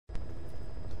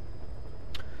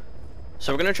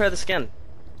So we're gonna try this again.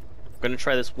 We're gonna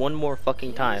try this one more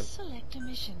fucking time. Select a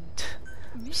mission.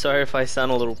 Sorry if I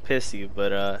sound a little pissy,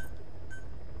 but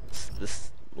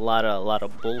this lot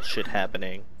of bullshit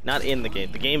happening. Not in the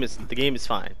game. The game is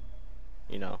fine.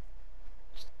 You know,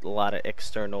 just a lot of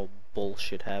external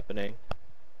bullshit happening.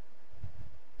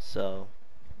 So,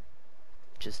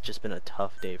 just been a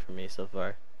tough day for me so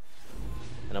far.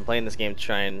 And I'm playing this game to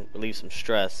try and relieve some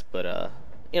stress, but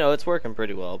you know, it's working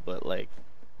pretty well. But like,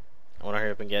 I want to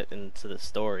hurry up and get into the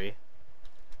story.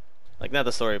 Like, not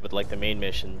the story, but like the main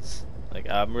missions. Like,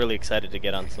 I'm really excited to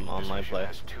get on some online play.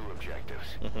 Has two objectives.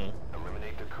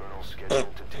 Eliminate the colonel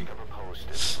scheduled to take up a post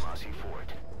at Massey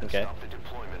Fort and stop the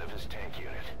deployment of his tank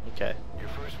unit. Okay. Your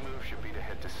first move should be to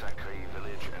head to Sakai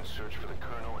village and search for the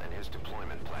colonel and his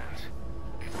deployment plans.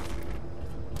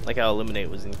 Like how eliminate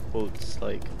was in quotes,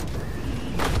 like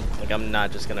I'm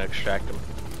not just gonna extract him.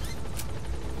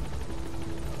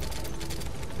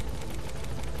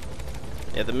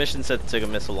 Yeah, the mission said to take a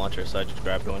missile launcher, so I just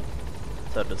grabbed one.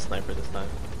 Instead of a sniper this time.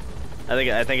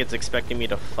 I think it's expecting me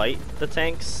to fight the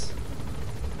tanks.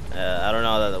 I don't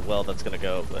know how well that's gonna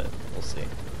go, but we'll see.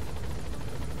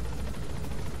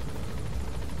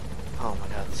 Oh my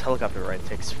god, this helicopter ride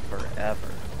takes forever.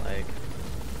 Like,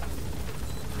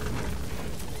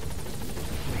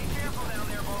 Be careful down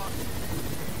there, boss.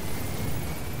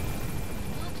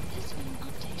 Map has been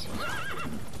updated.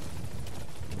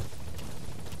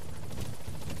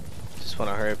 just want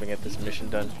to hurry up and get this mission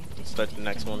done. Start the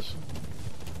next one.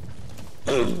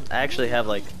 I actually have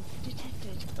like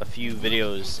a few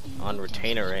videos on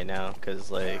retainer right now,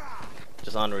 cause like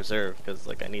just on reserve, cause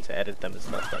like I need to edit them and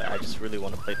stuff. But I just really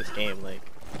want to play this game. Like,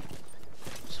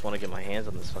 just want to get my hands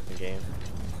on this fucking game.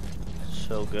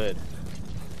 So good.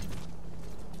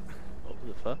 Oh, who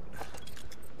the fuck?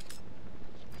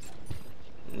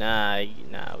 Nah,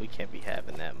 we can't be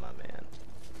having that, my man.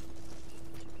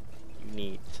 You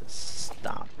need to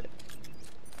stop it.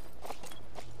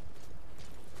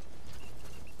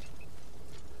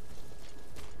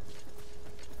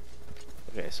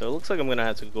 Okay, so it looks like I'm gonna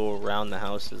have to go around the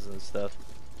houses and stuff.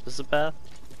 This is a path?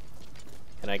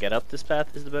 Can I get up this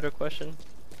path is the better question.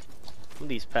 Some of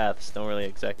these paths don't really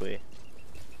exactly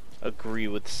agree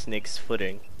with Snake's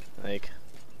footing. Like,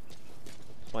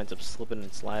 winds up slipping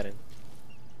and sliding.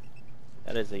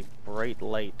 That is a bright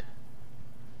light.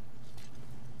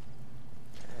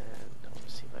 And I want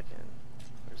to see if I can...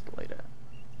 Where's the light at?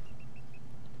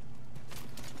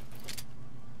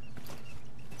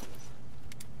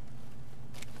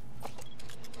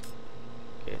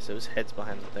 Okay, so his head's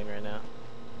behind the thing right now.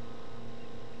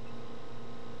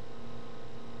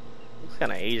 Looks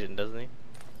kind of Asian, doesn't he?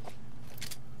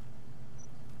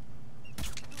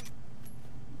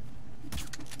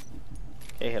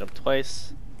 Okay, hit him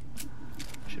twice.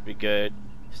 Should be good.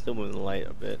 Still moving the light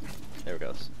a bit. There it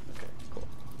goes. Okay, cool.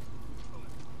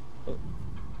 Oh.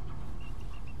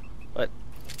 What?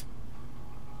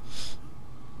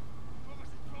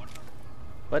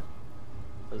 What?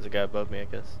 There's a guy above me, I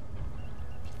guess.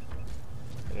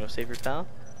 Can you go save your pal?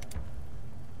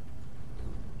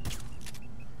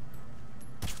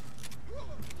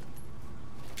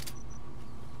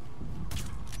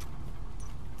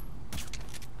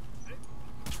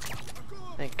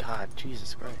 Thank God,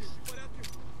 Jesus Christ.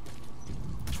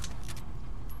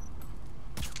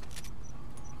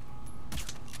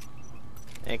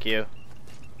 Thank you.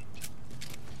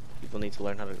 People need to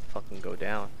learn how to fucking go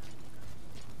down.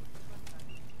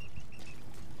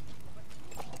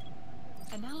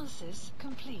 Analysis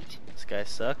complete. This guy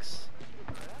sucks.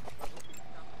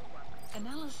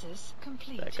 Analysis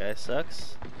complete. That guy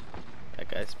sucks. That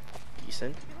guy's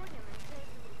decent.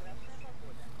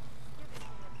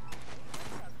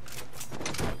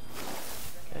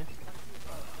 Okay.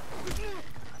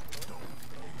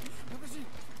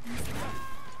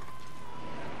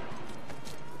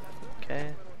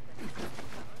 Okay.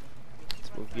 Let's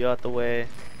move you out the way.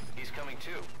 He's coming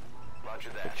too. Roger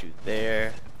that. Put you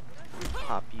there.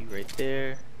 Pop you right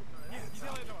there.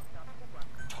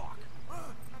 Talk.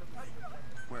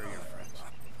 Where are your friends?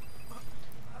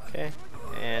 Okay.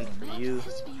 And for Map you.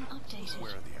 has been updated.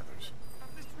 Where are the others?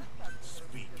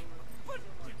 Speak.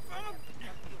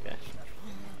 Okay.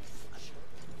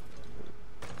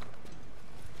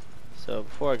 So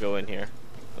before I go in here,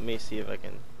 let me see if I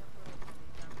can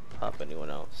pop anyone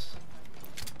else.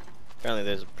 Apparently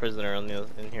there's a prisoner on the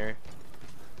in here.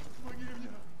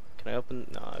 Can I open?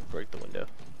 No, I break the window.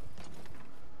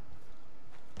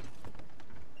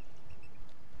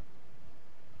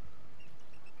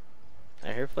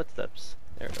 I hear footsteps.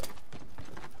 There we go.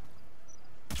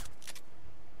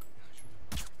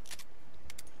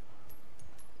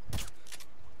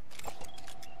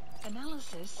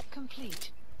 Analysis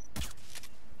complete.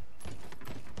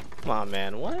 Come on,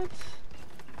 man. What? You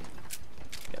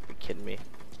gotta be kidding me.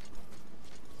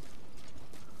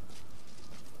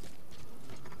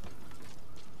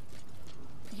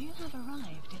 You have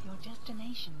arrived at your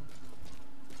destination.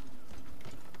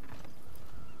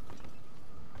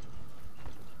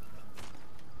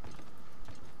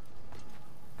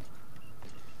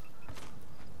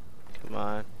 Come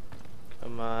on.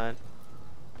 Come on.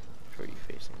 Where are you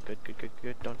facing? Good, good, good,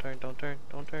 good. Don't turn, don't turn,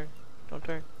 don't turn, don't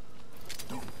turn.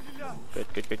 Good,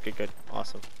 good, good, good, good.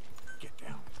 Awesome. Get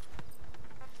down.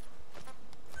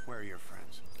 Where are your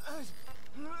friends?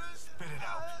 Spit it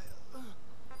out.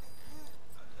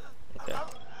 Okay.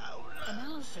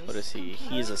 Analysis What is he?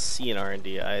 complete. He's a C in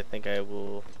R&D. I think I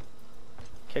will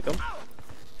kick him.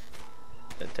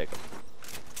 Then take him.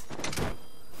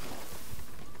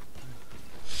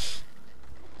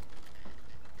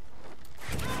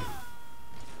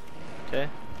 Okay.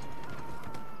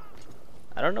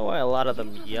 I don't know why a lot of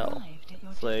them You have yell. arrived at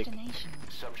your It's like, destination.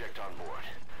 Subject on board.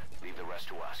 Leave the rest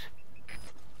to us.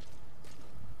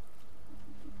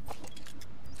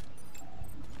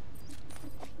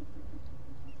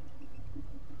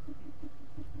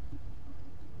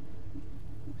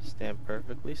 stand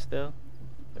perfectly still.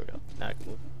 There we go. Now I can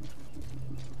move.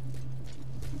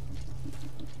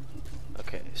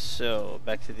 Okay, so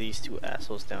back to these two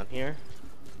assholes down here.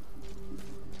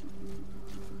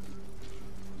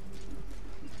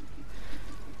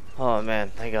 Oh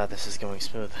man, thank God this is going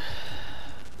smooth.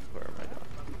 Where am I going?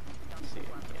 Let's see.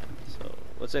 Yeah. So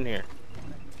what's in here?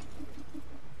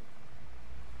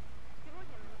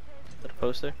 Is that a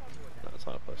poster? No, it's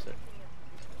not a poster.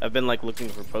 I've been like looking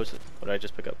for posters. What did I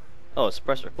just pick up? Oh, a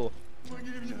suppressor. Cool. Okay,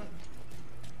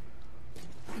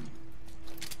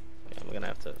 I'm gonna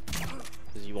have to,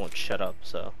 because you won't shut up.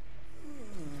 So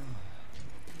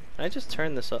can I just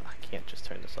turn this up? I can't just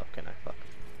turn this off, can I? Fuck.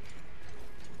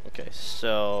 Okay,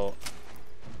 so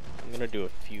I'm gonna do a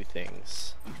few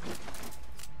things.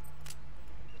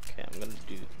 Okay, I'm gonna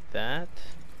do that.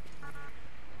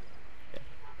 Yeah,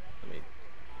 let me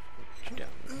put you down.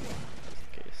 That's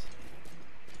the case.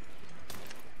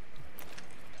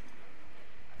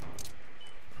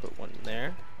 Put one in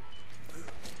there.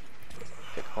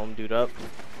 Pick home dude up.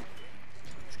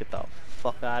 Let's get the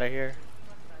fuck out of here.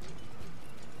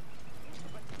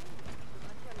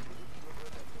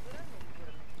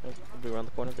 Oh, we'll be around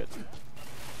the corner. Good.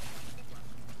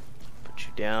 Put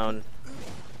you down.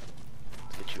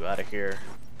 Let's get you out of here.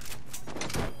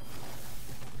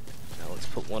 Now let's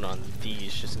put one on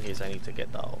these just in case I need to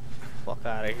get the fuck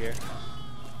out of here.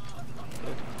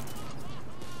 Good.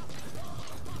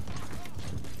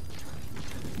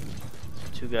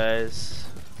 Two guys.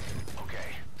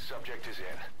 Okay, subject is in.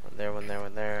 One there, one there,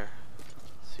 one there.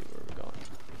 Let's see where we're going.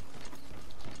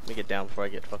 Let me get down before I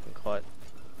get fucking caught.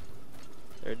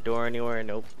 Is there a door anywhere?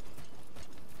 Nope.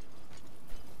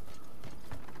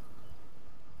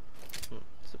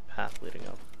 It's a path leading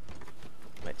up.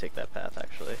 Might take that path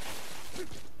actually.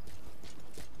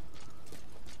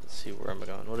 Let's see where am I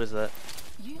going. What is that?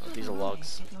 You Oh, have these are arrived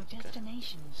logs. at your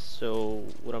destination. So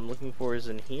what I'm looking for is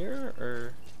in here,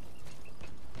 or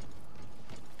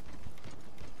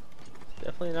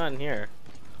definitely not in here.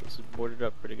 This is boarded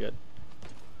up pretty good.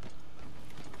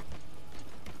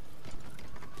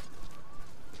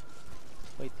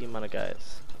 Wait, the amount of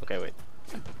guys. Okay, wait.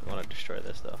 I want to destroy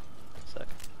this though. A sec.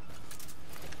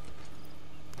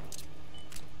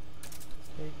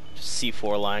 Okay, just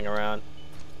C4 lying around.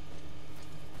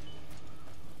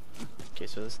 Okay,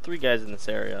 so there's 3 guys in this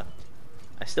area.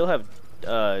 I still have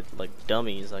like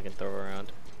dummies I can throw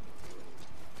around.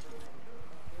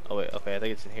 Oh wait, okay, I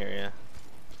think it's in here, yeah.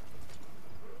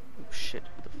 Oh shit,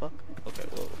 what the fuck? Okay,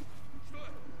 whoa.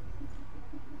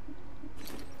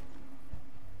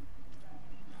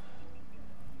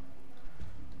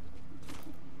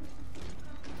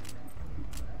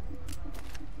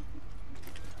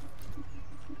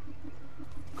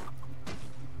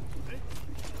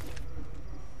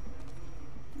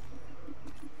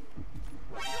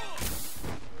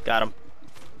 Got him.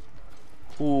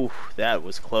 Ooh, that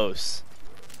was close.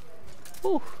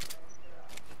 Ooh.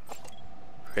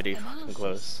 Pretty fucking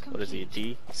close. What is he, a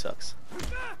D? He sucks.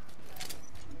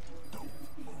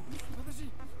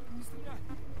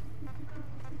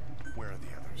 Where are the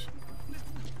others?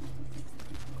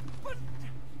 Oh,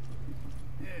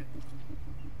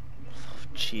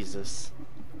 Jesus.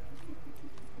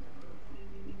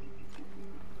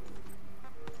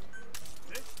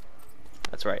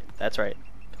 That's right, that's right.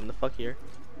 Come the fuck here.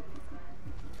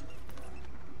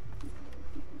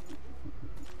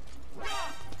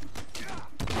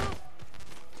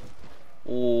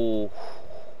 Ooh.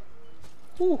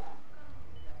 Whew.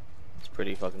 It's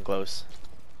pretty fucking close.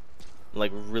 I'm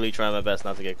like really trying my best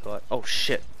not to get caught. Oh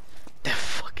shit. That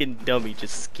fucking dummy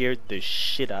just scared the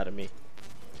shit out of me.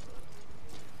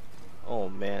 Oh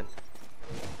man.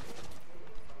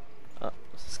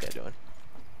 What's this guy doing?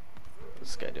 What's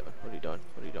this guy doing? What are you doing?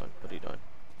 What are you doing? What are you doing?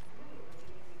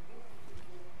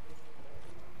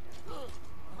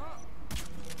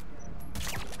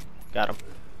 Got him.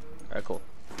 Alright, cool.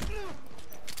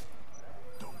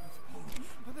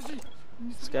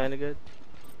 This guy any good?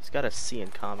 He's got a C in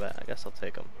combat. I guess I'll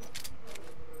take him.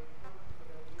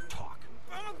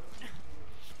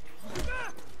 The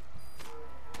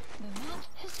map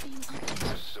has been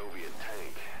updated. A Soviet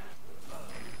tank.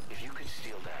 If you could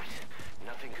steal that,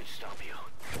 nothing could stop you.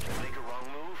 You make a wrong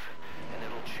move, and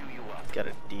it'll chew you up. Got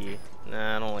a D.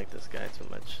 Nah, I don't like this guy too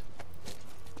much.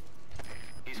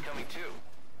 He's coming too.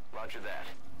 Roger that.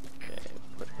 Okay,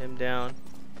 put him down.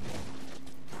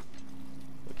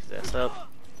 Look his ass up.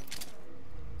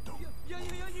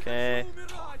 Okay.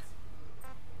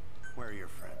 Where are your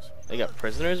friends? They got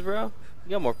prisoners, bro?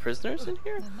 You got more prisoners in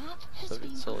here? The map has Soviet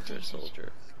been soldier, updated.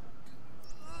 soldier.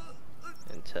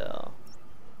 Intel.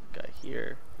 Guy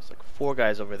here. There's like 4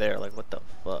 guys over there. Like, what the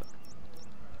fuck?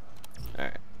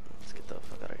 Alright, let's get the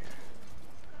fuck out of here.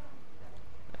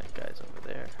 That guy's over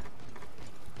there.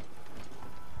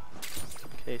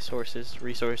 Okay, sources,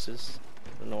 resources.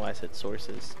 I don't know why I said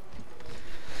sources.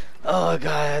 Oh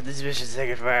god, this mission's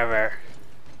taking forever.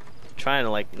 I'm trying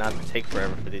to like not to take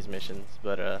forever for these missions,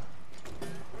 but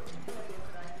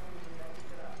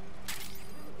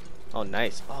oh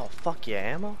nice. Oh fuck yeah,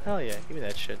 ammo? Hell yeah, give me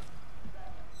that shit.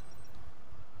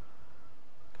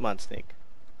 Come on, Snake.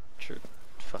 True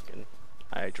fucking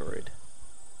iDroid.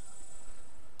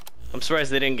 I'm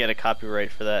surprised they didn't get a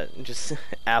copyright for that. Just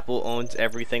Apple owns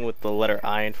everything with the letter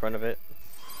I in front of it.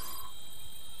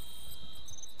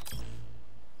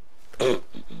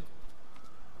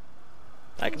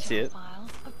 I can see it. File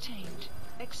obtained.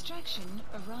 Extraction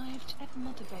arrived at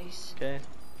Mother Base. Okay.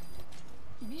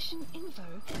 Mission info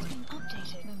has been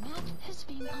updated. The map has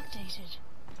been updated.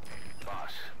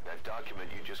 Boss, that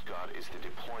document you just got is the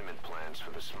deployment plans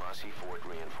for the Smasi Fort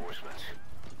reinforcements.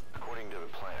 According to the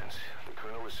plans, the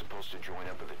colonel is supposed to join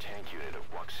up with a tank unit of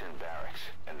Waksin barracks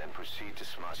and then proceed to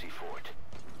Smasi Fort.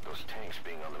 Those tanks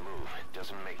being on the move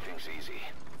doesn't make things easy.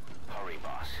 Hurry,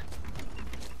 boss.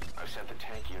 I've sent the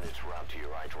tank unit's route to your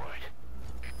iDroid.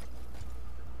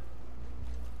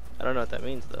 I don't know what that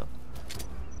means though.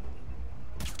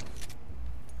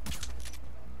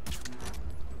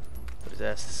 Put his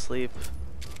ass to sleep.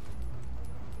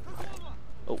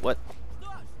 Oh, what?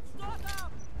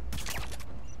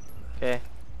 Okay.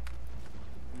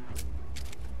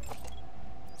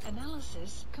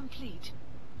 Analysis complete.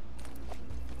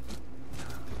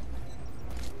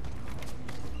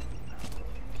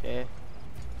 Okay.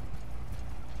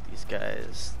 These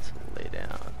guys to lay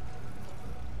down.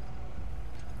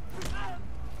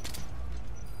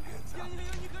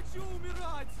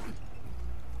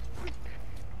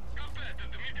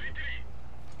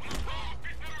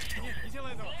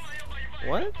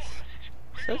 What?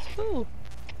 Says who?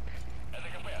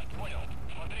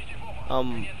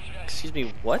 Excuse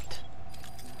me, what?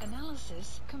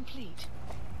 Analysis complete.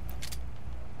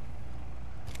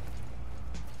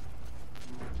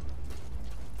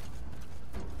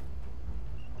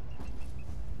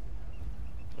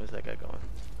 Where's that guy going?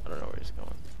 I don't know where he's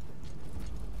going.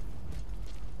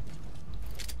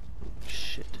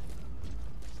 Shit.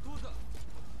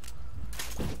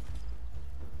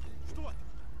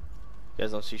 You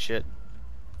guys don't see shit?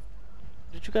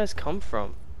 Where did you guys come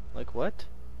from? Like what?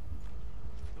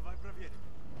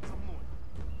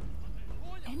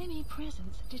 Enemy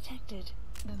presence detected.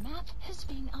 The map has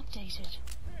been updated.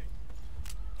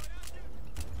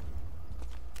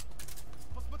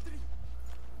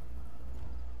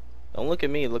 Don't look at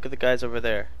me, look at the guys over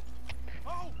there.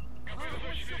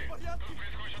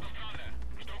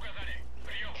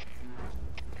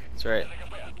 That's right.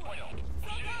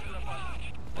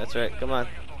 That's right, come on.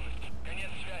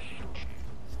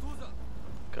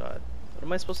 God. What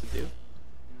am I supposed to do?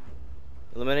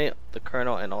 Eliminate the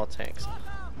colonel and all tanks. What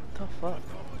the fuck?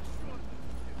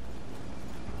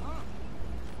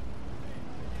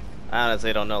 I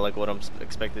honestly don't know like what I'm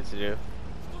expected to do.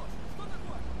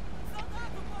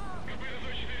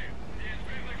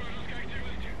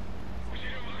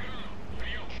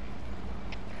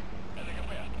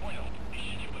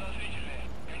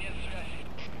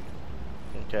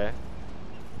 Okay.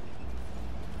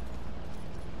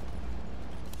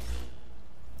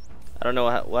 I don't know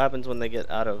what happens when they get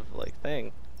out of like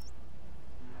thing.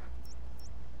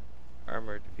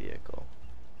 Armored vehicle.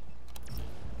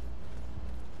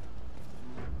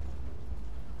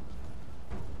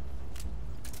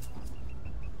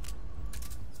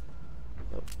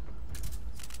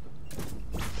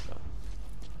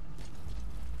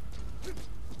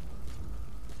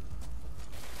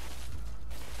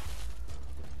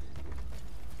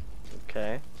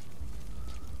 Okay.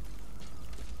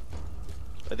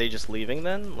 Are they just leaving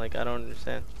then? Like, I don't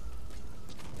understand.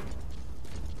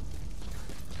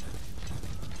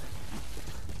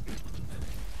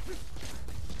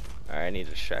 Alright, I need a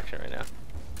distraction right now.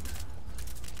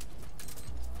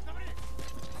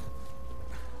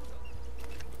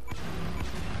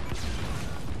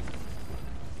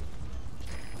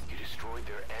 You destroyed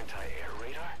their anti-air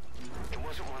radar? It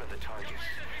wasn't one of the targets,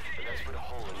 but that's put a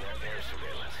hole in their air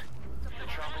surveillance. The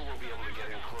chopper will be able to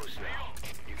get in close now.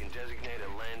 You can designate a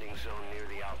landing zone near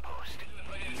the outpost.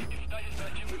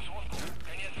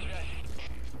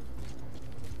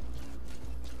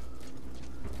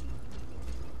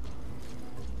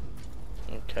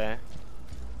 Okay.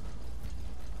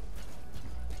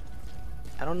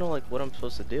 I don't know like what I'm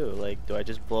supposed to do. Like, do I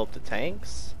just blow up the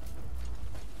tanks?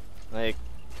 Like,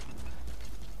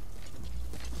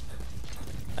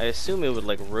 I assume it would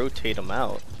like rotate them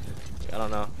out. I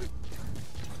don't know.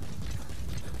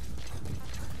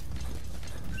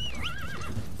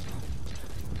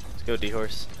 Let's go,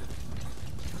 D-Horse.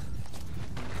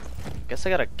 Guess I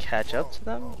gotta catch up to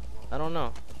them? I don't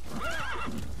know.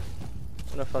 I'm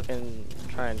gonna fucking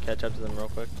try and catch up to them real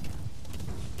quick.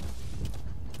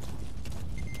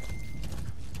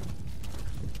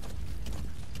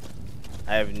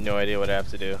 I have no idea what I have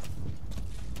to do.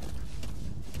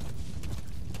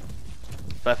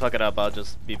 If I fuck it up, I'll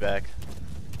just be back.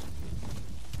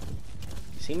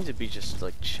 Seems to be just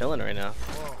like chilling right now.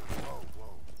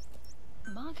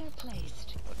 Marker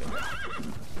placed. Okay.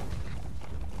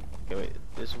 Okay, wait.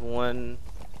 There's one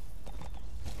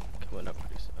coming up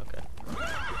pretty soon. Okay.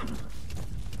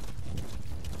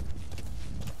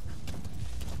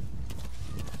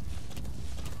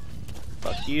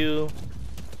 Fuck you.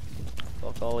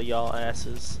 Fuck all of y'all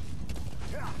asses.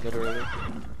 Literally.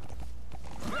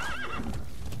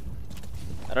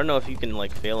 I don't know if you can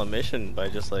like fail a mission by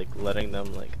just like letting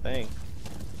them like thing.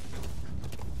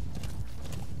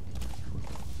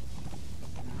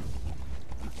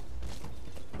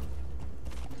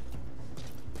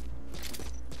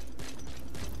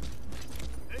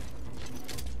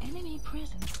 Enemy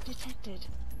presence detected.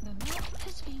 The map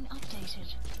has been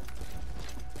updated.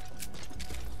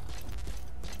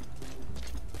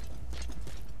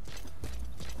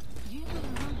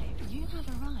 You have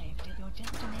arrived at your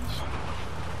destination.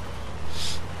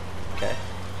 Okay.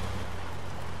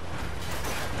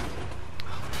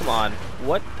 Come on.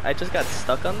 What? I just got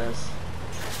stuck on this?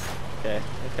 Okay,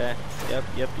 okay.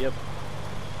 Yep.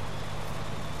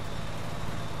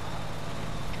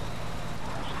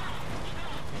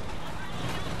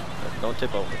 Don't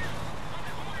tip over.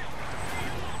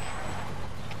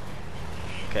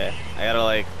 Okay, I gotta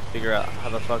like figure out how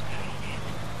the fuck.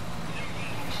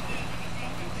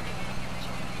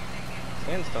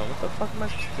 Sandstone, what the fuck am I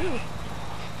supposed to do?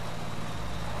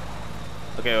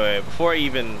 Okay, wait, before I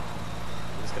even...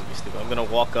 This is gonna be stupid. I'm gonna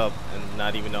walk up and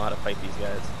not even know how to fight these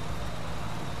guys.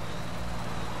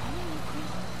 Enemy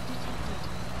presence detected.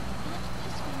 The map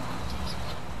has been updated.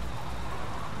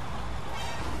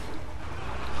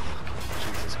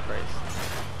 Jesus Christ.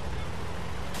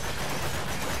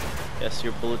 Yes,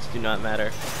 your bullets do not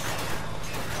matter.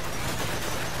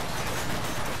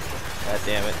 God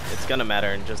damn it. It's gonna matter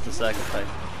in just a second. Like,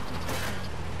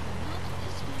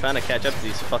 I'm trying to catch up to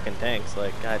these fucking tanks,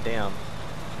 like, god damn.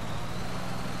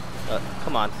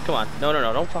 Come on. No,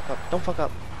 don't fuck up. Don't fuck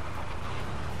up.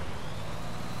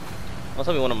 Don't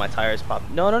tell me one of my tires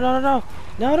popped. No. I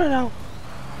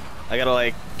gotta,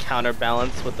 like,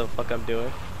 counterbalance what the fuck I'm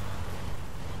doing.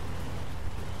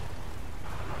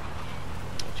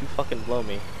 Don't you fucking blow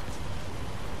me.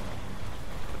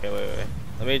 Okay, wait.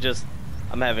 Let me just...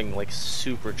 I'm having, like,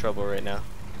 super trouble right now.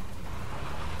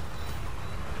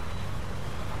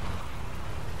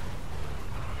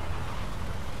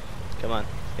 Come on.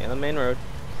 Stay on the main road.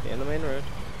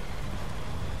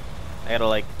 I gotta,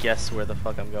 like, guess where the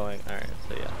fuck I'm going. Alright,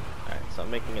 so yeah. Alright, so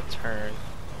I'm making a turn.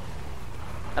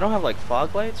 I don't have, like,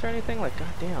 fog lights or anything? Like,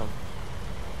 goddamn.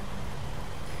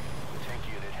 The tank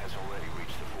unit has already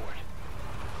reached the fort.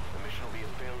 The mission will be a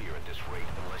failure at this rate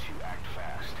unless you act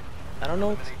fast. I don't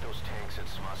know. Eliminate those tanks at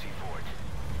Smassi Fort.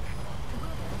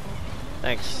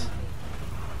 Thanks.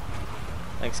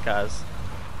 Thanks, Kaz.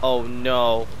 Oh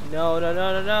no. No. What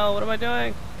am I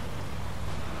doing?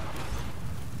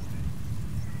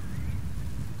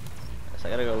 Guess I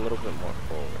gotta go a little bit more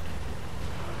forward.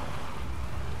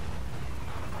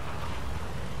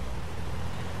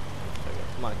 Okay,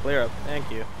 come on, clear up. Thank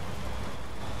you.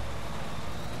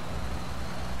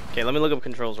 Okay, let me look up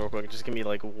controls real quick. Just give me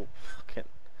like fucking...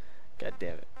 God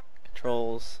damn it.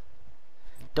 Controls.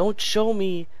 Don't show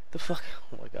me the fuck...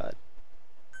 Oh my god.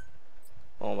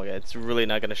 Oh my god, it's really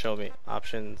not gonna show me.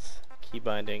 Options, key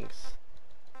bindings,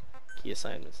 key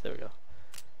assignments. There we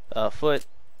go. Foot,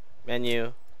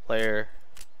 menu, player.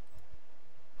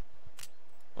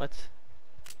 What?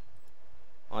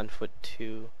 On foot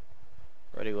 2.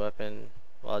 Ready weapon.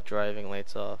 While driving,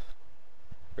 lights off.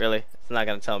 Really? It's not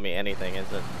gonna tell me anything,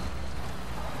 is it?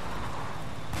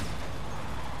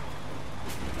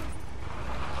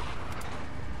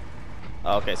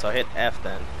 Oh, okay, so I hit F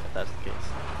then, if that's the case.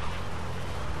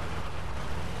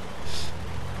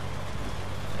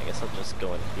 I guess I'll just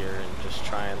go in here and just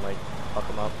try and like fuck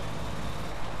them up.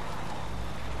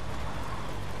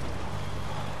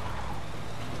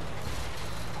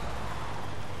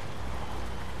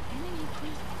 Enemy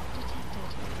presence detected.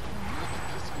 The map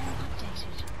has been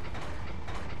updated.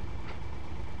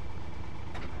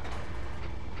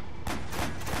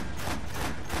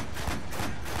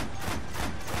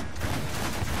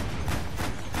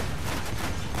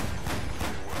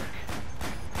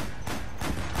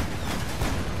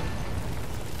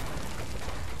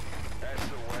 That's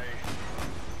the way.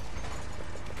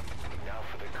 Now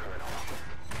for the Colonel.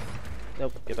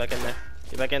 Nope, get back in there.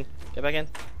 Get back in. Get back in.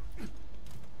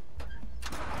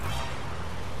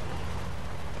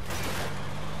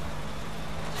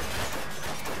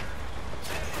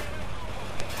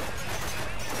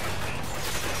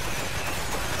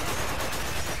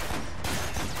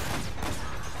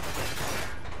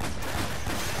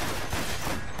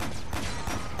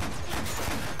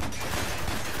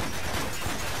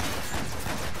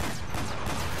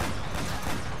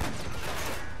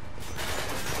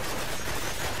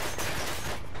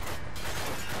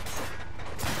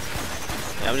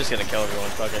 Yeah, I'm just gonna kill everyone,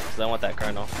 fuck it, because I want that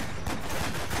Colonel.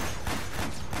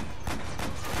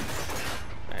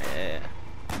 Alright, yeah.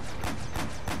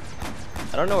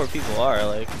 I don't know where people are,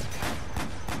 like. Is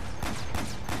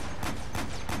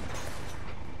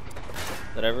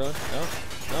that everyone? No?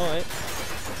 No, wait.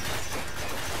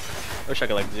 I wish I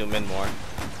could like zoom in more.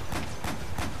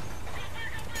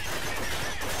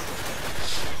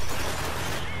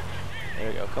 There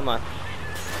we go, come on.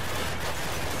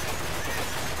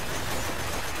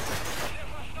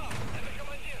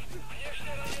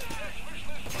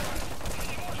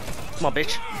 Come on,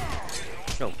 bitch.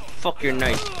 No, fuck your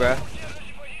knife, bruh.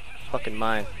 Fucking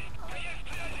mine.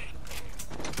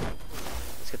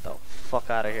 Let's get the fuck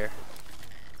out of here.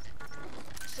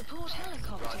 Support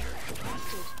helicopter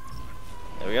requested.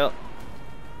 There we go.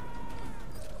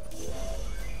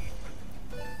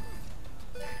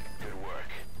 Good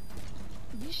work.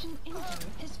 Mission info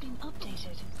has been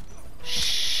updated.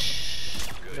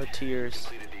 Shh. No tears.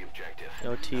 Completed the objective.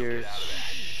 No tears. Get out of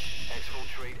that.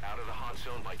 Exfiltrate out of the hot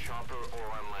zone by chopper or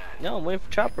on land. No, I'm waiting for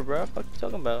Chopper, bro. What you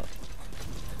talking about?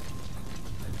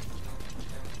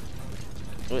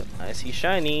 Wait, I see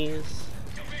shinies.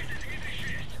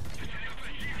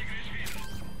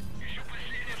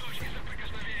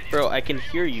 Bro, I can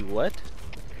hear you. What?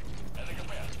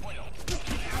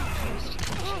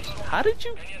 How did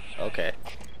you? Okay.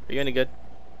 Are you any good?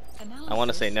 I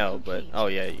want to say no, but oh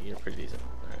yeah, you're pretty decent.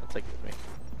 Alright, I'll take it with me.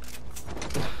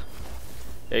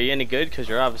 Are you any good? Because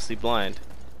you're obviously blind.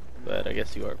 But I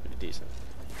guess you are pretty decent.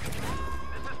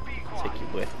 Take you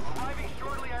with.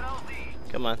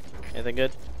 Come on. Anything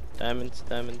good? Diamonds,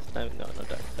 diamonds, diamonds. No, no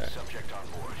diamonds. There. Subject on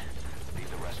board.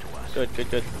 Leave the rest to us. Good, good,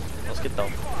 good. Let's get the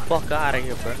fuck out of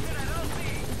here, bro.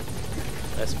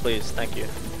 Yes, please. Thank you.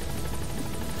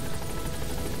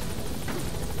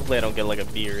 Hopefully I don't get like a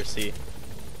B or a C.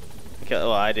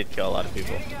 Oh, I did kill a lot of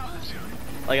people.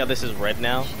 I like how this is red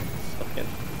now. Fucking.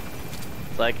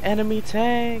 It's like enemy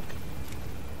tank.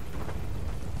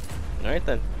 Alright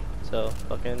then. So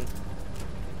fucking.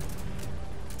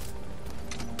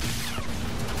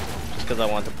 Just because I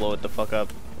want to blow it the fuck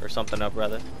up or something up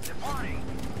rather.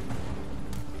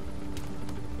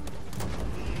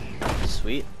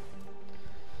 Sweet.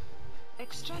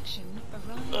 Extraction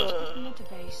arrived at Mother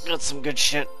Got some good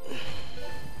shit.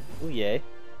 Ooh, yay.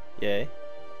 Yay.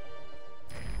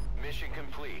 Mission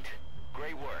complete.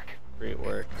 Great work. Great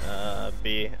work.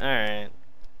 B. Alright.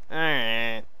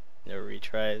 Alright. No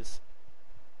retries.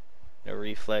 No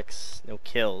reflex. No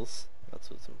kills. That's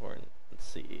what's important. Let's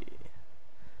see.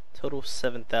 Total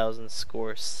 7,000.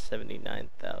 Score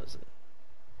 79,000.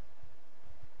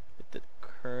 With the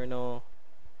Colonel.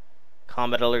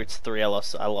 Combat alerts 3. I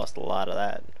lost a lot of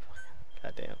that.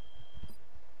 Goddamn.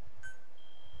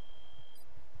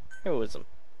 Heroism.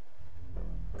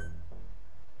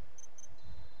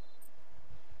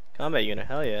 Combat unit,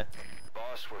 hell yeah.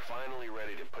 Boss, we're finally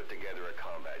ready to put together a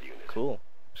combat unit. Cool.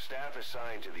 Staff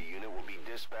assigned to the unit will be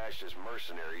dispatched as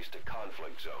mercenaries to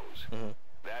conflict zones. Mm-hmm.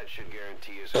 That should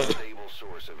guarantee us a stable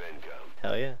source of income.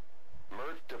 Hell yeah.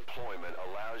 MERT deployment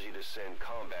allows you to send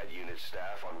combat unit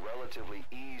staff on relatively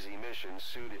easy missions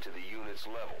suited to the unit's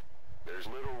level. There's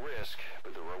little risk,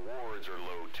 but the rewards are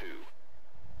low too.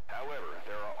 However,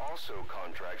 there are also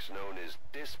contracts known as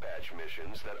dispatch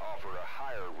missions that offer a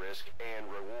higher risk and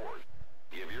reward.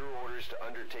 Give your orders to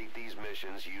undertake these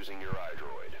missions using your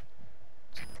iDroid.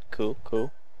 Cool,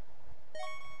 cool.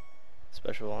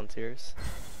 Special volunteers.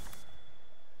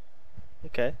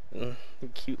 Okay.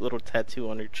 Cute little tattoo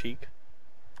on her cheek.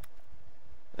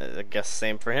 I guess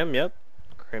same for him, yep.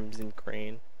 Crimson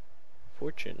Crane.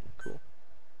 Fortune, cool.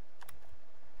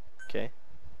 Okay.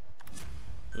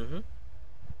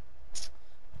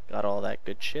 Got all that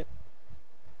good shit.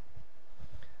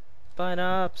 Fine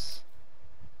ops.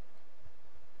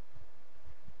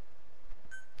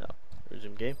 Oh,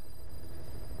 resume game.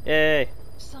 Yay!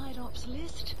 Side ops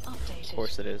list updated. Of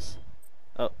course it is.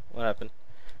 Oh, what happened?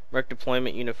 MERT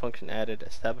deployment unit function added.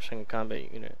 Establishing a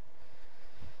combat unit.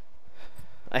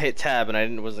 I hit tab and I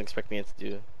wasn't expecting it to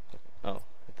do. Oh,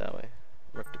 hit that way.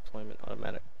 MERT deployment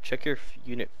automatic. Check your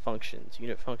unit functions.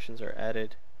 Unit functions are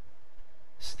added.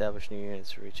 Establish new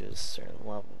units reaches certain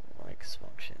level. Like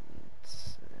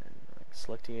functions. And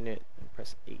select a unit and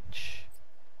press H.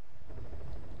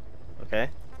 Okay.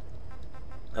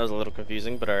 That was a little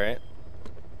confusing, but alright.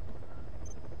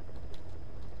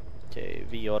 Okay,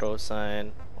 V auto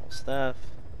assign all staff.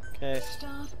 Okay.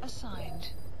 Staff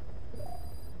assigned.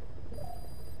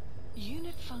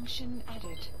 Unit function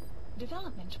added.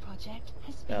 Development project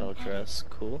has been Battle dress,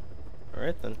 cool.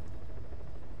 Alright then.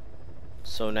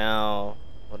 So now,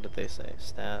 what did they say?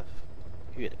 Staff.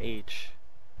 You get H.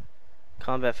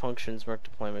 Combat functions, MERT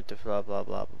deployment, to blah blah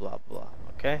blah blah blah.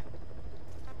 Okay.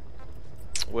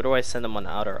 Where do I send them on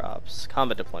outer ops?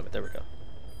 Combat deployment, there we go.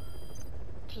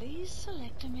 Please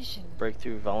select a mission.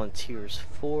 Breakthrough volunteers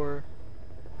 4.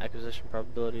 Acquisition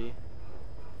probability.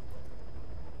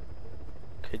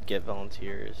 Could get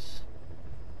volunteers.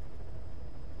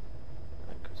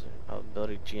 Acquisition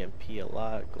probability, GMP a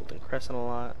lot, Golden Crescent a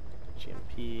lot.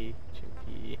 GMP,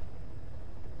 CDE.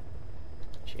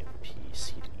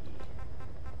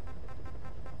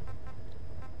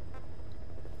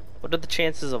 What are the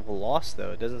chances of loss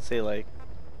though? It doesn't say like,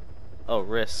 oh,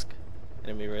 risk,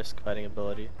 enemy risk, fighting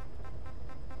ability.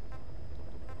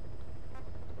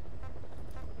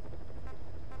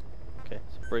 Okay,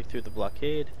 so break through the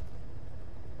blockade.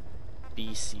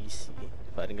 BCC,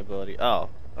 fighting ability. Oh,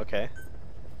 okay.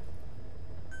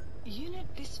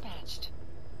 Unit dispatched.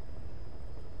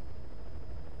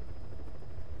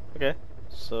 Okay,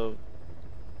 so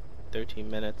 13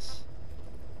 minutes.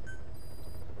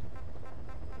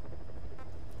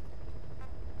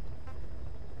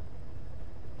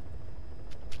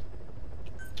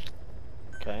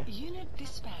 Okay. Unit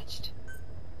dispatched.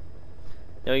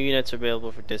 No units are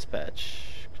available for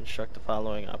dispatch. Construct the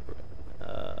following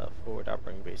forward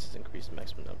operating bases. Increase the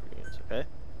maximum number of units. Okay.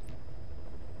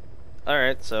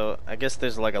 Alright, so I guess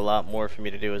there's like a lot more for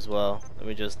me to do as well. Let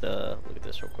me just look at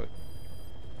this real quick.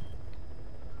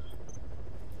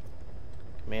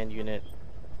 Command unit.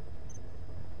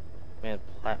 Command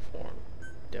platform.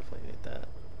 Definitely need that.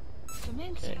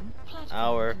 Commencing Okay. platform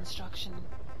Hour. construction.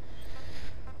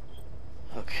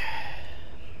 Okay.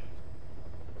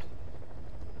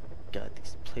 God,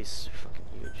 these places are fucking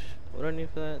huge. What do I need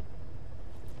for that?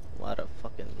 A lot of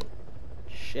fucking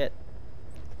shit.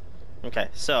 Okay,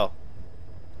 so.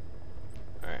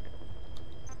 Alright.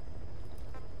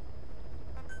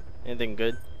 Anything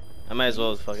good? I might as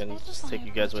well fucking just take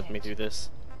you guys with me through this.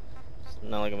 It's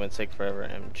not like I'm gonna take forever.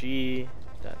 MG.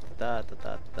 Da.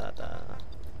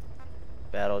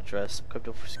 Battle dress.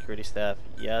 Equipped for security staff.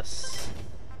 Yes.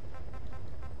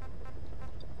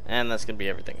 And that's gonna be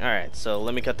everything. Alright, so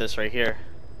let me cut this right here.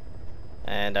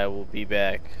 And I will be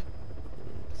back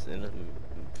in a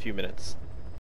few minutes.